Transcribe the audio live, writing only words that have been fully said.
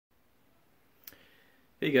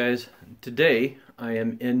Hey guys, today I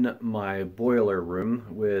am in my boiler room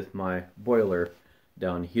with my boiler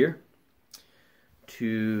down here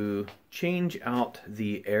to change out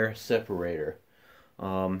the air separator.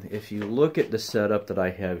 If you look at the setup that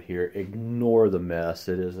I have here, ignore the mess.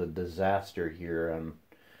 It is a disaster here. I'm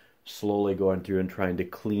slowly going through and trying to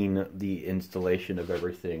clean the installation of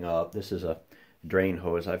everything up. This is a drain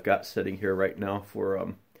hose I've got sitting here right now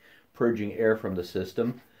for purging air from the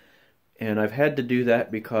system. And I've had to do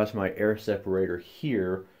that because my air separator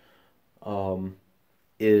here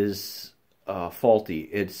is faulty.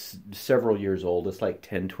 It's several years old. It's like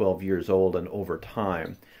 10, 12 years old, and over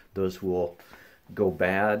time those will go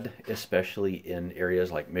bad, especially in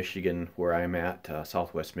areas like Michigan, where I'm at,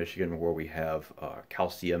 southwest Michigan, where we have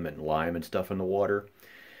calcium and lime and stuff in the water.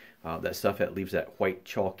 That stuff that leaves that white,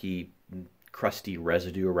 chalky, crusty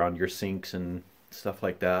residue around your sinks and stuff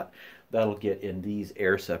like that. That'll get in these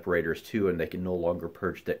air separators too, and they can no longer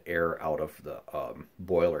purge the air out of the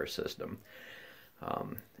boiler system.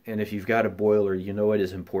 And if you've got a boiler, you know it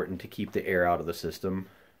is important to keep the air out of the system.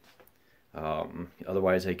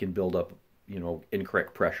 Otherwise they can build up,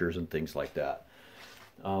 incorrect pressures and things like that.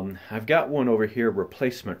 I've got one over here,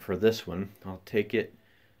 replacement for this one. I'll take it,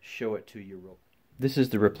 show it to you. This is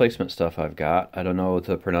the replacement stuff I've got. I don't know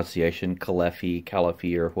the pronunciation,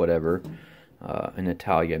 Calefi, or whatever. An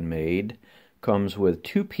Italian made. Comes with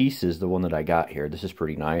two pieces, the one that I got here. This is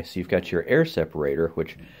pretty nice. You've got your air separator,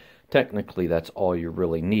 which technically that's all you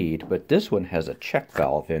really need, but this one has a check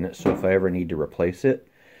valve in it, so if I ever need to replace it,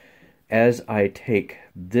 as I take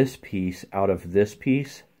this piece out of this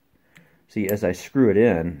piece, see, as I screw it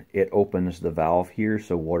in, it opens the valve here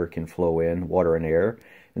so water can flow in, water and air,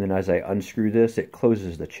 and then as I unscrew this, it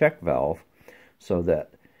closes the check valve so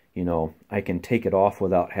that I can take it off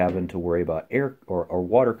without having to worry about air or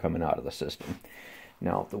water coming out of the system.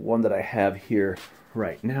 Now, the one that I have here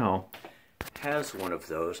right now has one of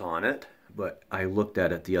those on it, but I looked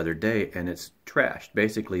at it the other day and it's trashed.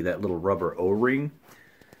 Basically, that little rubber O-ring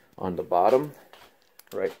on the bottom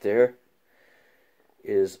right there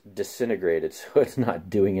is disintegrated, so it's not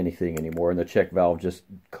doing anything anymore, and the check valve just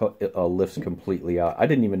lifts completely out. I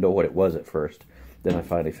didn't even know what it was at first. Then I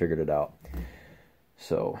finally figured it out.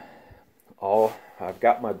 So, I've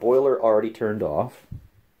got my boiler already turned off.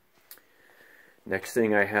 Next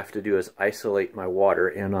thing I have to do is isolate my water,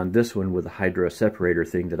 and on this one with the Hydro Separator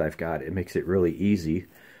thing that I've got, it makes it really easy.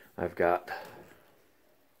 I've got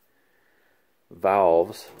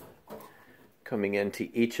valves coming into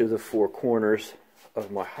each of the four corners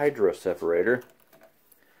of my Hydro Separator,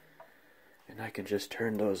 and I can just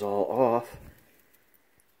turn those all off.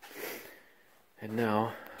 And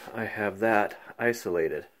now I have that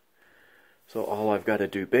isolated. So all I've got to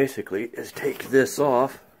do basically is take this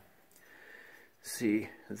off. See,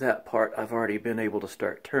 that part I've already been able to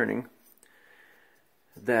start turning.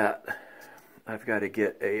 That I've got to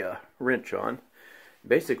get a wrench on.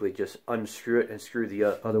 Basically just unscrew it and screw the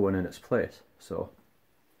other one in its place. So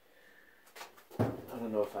I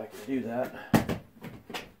don't know if I can do that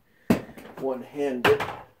one-handed.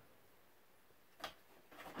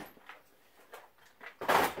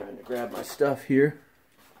 Trying to grab my stuff here,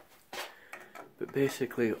 but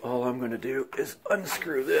basically all I'm going to do is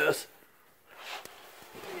unscrew this.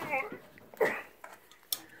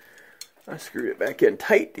 I screwed it back in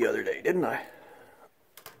tight the other day, didn't I?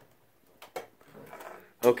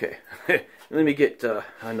 Okay, let me get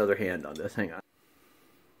another hand on this. Hang on.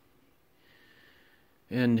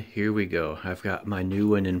 And here we go. I've got my new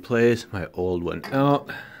one in place, my old one out.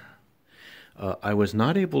 I was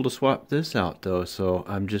not able to swap this out though, so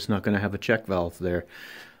I'm just not going to have a check valve there.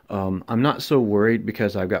 I'm not so worried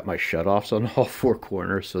because I've got my shutoffs on all four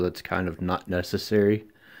corners, so that's kind of not necessary.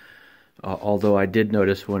 Although I did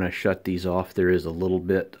notice when I shut these off, there is a little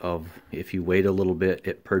bit of, if you wait a little bit,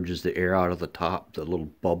 it purges the air out of the top, the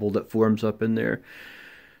little bubble that forms up in there.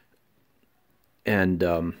 And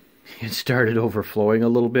it started overflowing a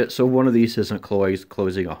little bit, so one of these isn't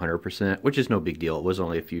closing 100%, which is no big deal. It was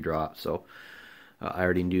only a few drops, so I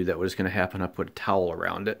already knew that was going to happen. I put a towel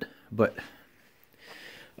around it. But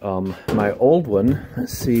my old one,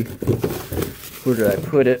 let's see, where did I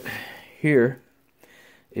put it? Here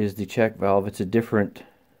is the check valve. It's a different,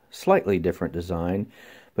 slightly different design,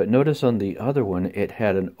 but notice on the other one it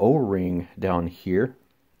had an O-ring down here.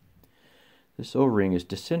 This O-ring is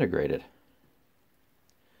disintegrated.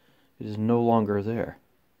 It is no longer there,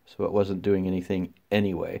 so it wasn't doing anything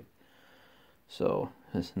anyway. So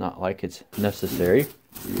it's not like it's necessary.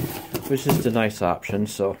 It's just a nice option.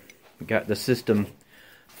 So we got the system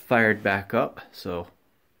fired back up. So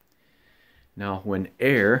now when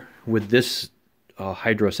air with this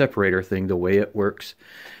Hydro Separator thing, the way it works,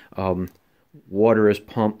 water is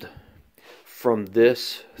pumped from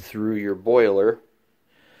this through your boiler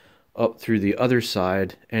up through the other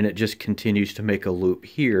side, and it just continues to make a loop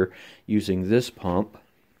here using this pump,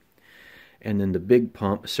 and then the big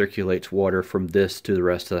pump circulates water from this to the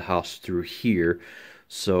rest of the house through here.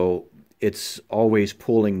 So it's always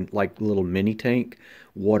pulling, like a little mini tank,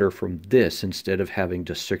 water from this instead of having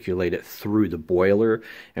to circulate it through the boiler.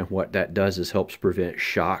 And what that does is helps prevent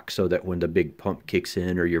shock, so that when the big pump kicks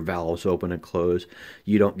in or your valves open and close,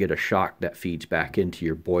 you don't get a shock that feeds back into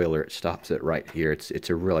your boiler. It stops it right here. It's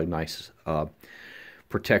a really nice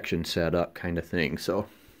protection setup kind of thing. So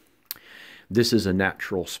this is a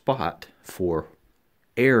natural spot for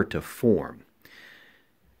air to form,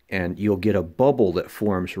 and you'll get a bubble that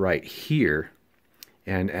forms right here.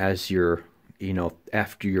 And as you're,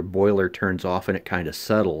 after your boiler turns off and it kind of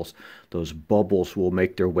settles, those bubbles will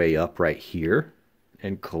make their way up right here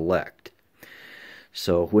and collect.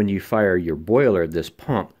 So when you fire your boiler, this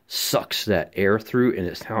pump sucks that air through, and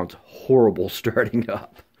it sounds horrible starting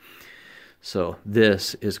up. So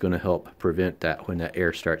this is going to help prevent that. When that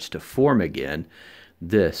air starts to form again,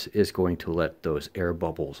 this is going to let those air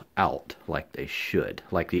bubbles out like they should,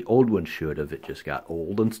 like the old one should have. It just got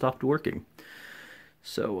old and stopped working.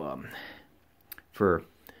 So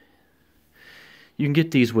you can get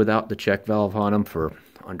these without the check valve on them for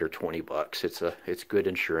under 20 bucks. It's good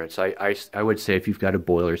insurance. I would say if you've got a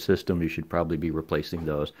boiler system, you should probably be replacing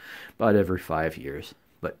those about every 5 years.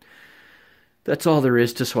 But that's all there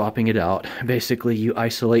is to swapping it out. Basically, you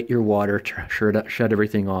isolate your water, shut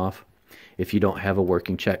everything off if you don't have a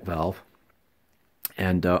working check valve,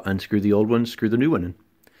 and unscrew the old one, screw the new one in.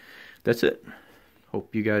 That's it.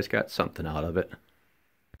 Hope you guys got something out of it.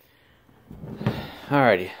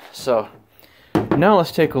 Alrighty, so now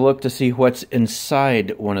let's take a look to see what's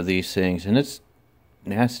inside one of these things. And it's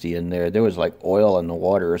nasty in there. There was like oil in the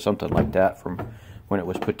water or something like that from when it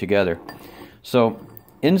was put together. So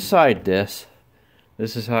inside this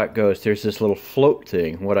is how it goes. There's this little float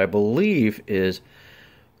thing. What I believe is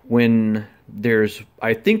when there's,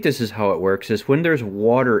 I think this is how it works, is when there's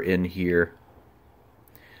water in here,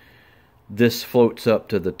 this floats up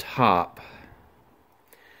to the top,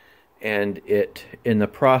 and it, in the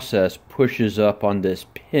process, pushes up on this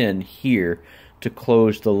pin here to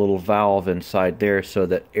close the little valve inside there so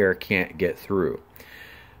that air can't get through.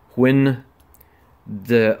 When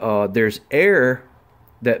there's air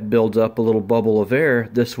that builds up, a little bubble of air,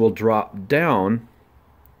 this will drop down.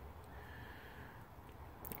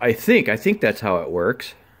 I think that's how it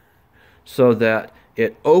works, so that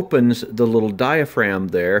it opens the little diaphragm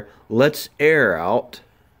there, lets air out,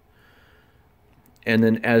 and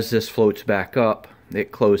then as this floats back up,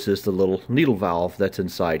 it closes the little needle valve that's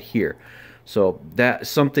inside here. So that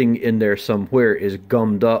something in there somewhere is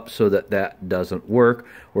gummed up so that that doesn't work,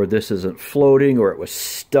 or this isn't floating, or it was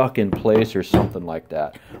stuck in place or something like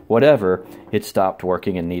that. Whatever, it stopped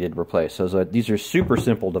working and needed replaced. So these are super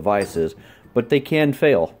simple devices, but they can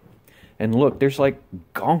fail. And look, there's like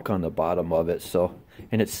gunk on the bottom of it. So,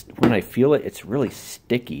 and it's, when I feel it, it's really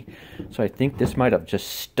sticky. So I think this might have just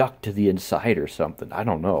stuck to the inside or something. I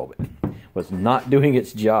don't know, but it was not doing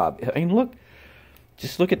its job. I mean, look.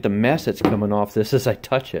 Just look at the mess that's coming off this as I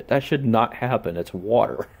touch it. That should not happen. It's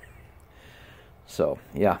water. So,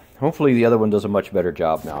 yeah. Hopefully the other one does a much better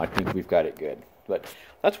job now. I think we've got it good. But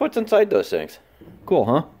that's what's inside those things. Cool,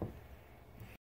 huh?